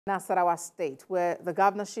Nasarawa State, where the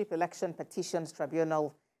Governorship Election Petitions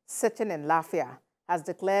Tribunal sitting in Lafia has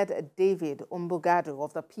declared David Umbugadu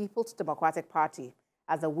of the People's Democratic Party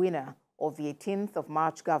as the winner of the 18th of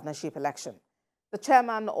March governorship election. The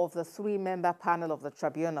chairman of the three-member panel of the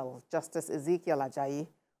tribunal, Justice Ezekiel Ajayi,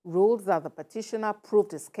 ruled that the petitioner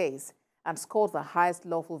proved his case and scored the highest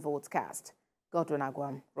lawful votes cast. Godwin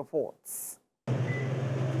Agwam reports.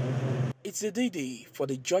 It's the day for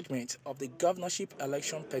the judgment of the Governorship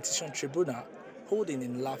Election Petition Tribunal holding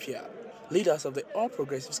in Lafia. Leaders of the All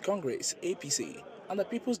Progressives Congress, APC, and the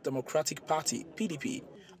People's Democratic Party, PDP,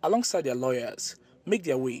 alongside their lawyers, make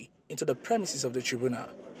their way into the premises of the tribunal.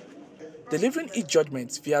 Delivering its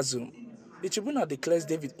judgment via Zoom, the tribunal declares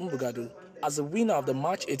David Umbugadu as the winner of the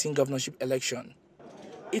March 18 governorship election.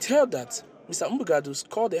 It held that Mr. Umbugadu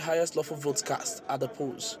scored the highest lawful votes cast at the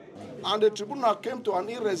polls. And the tribunal came to an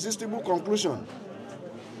irresistible conclusion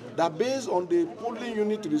that based on the polling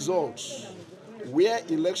unit results, where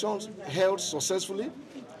elections held successfully,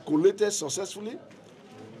 collated successfully,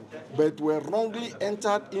 but were wrongly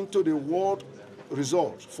entered into the ward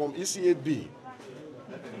result from EC8B.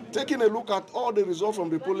 Taking a look at all the results from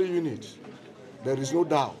the polling unit, there is no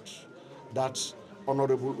doubt that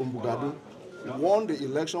Honorable Umbugadu won the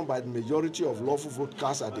election by the majority of lawful vote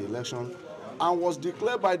cast at the election and was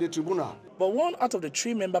declared by the tribunal. But one out of the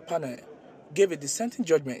three-member panel gave a dissenting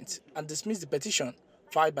judgment and dismissed the petition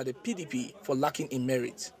filed by the PDP for lacking in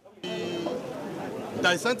merit. The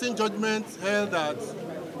dissenting judgment held that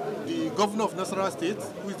the governor of Nasarawa State,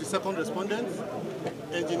 who is the second respondent,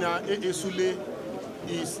 Engineer Sule,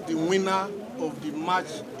 is the winner of the March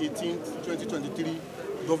 18, 2023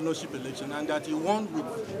 governorship election, and that he won with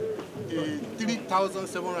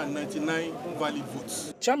 3,799 valid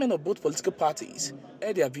votes. Chairmen of both political parties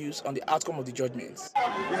aired their views on the outcome of the judgments.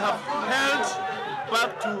 We have held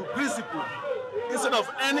back to principle instead of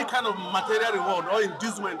any kind of material reward or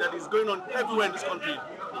inducement that is going on everywhere in this country.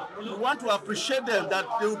 We want to appreciate them, that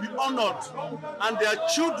they will be honored and their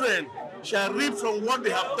children shall reap from what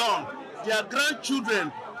they have done. Their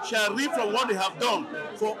grandchildren shall reap from what they have done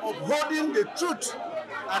for upholding the truth,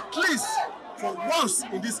 at least for once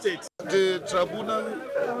in this state. The tribunal,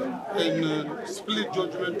 in split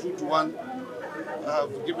judgment 2-1,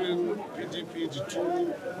 have given PDP the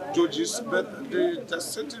two judges, but the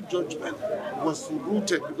dissenting judgment was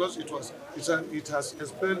rooted because it has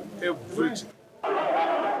expelled everything.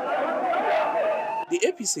 The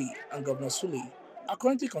APC and Governor Sule are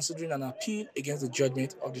currently considering an appeal against the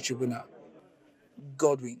judgment of the tribunal.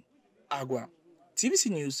 Godwin Agwam,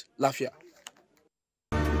 TVC News, Lafia.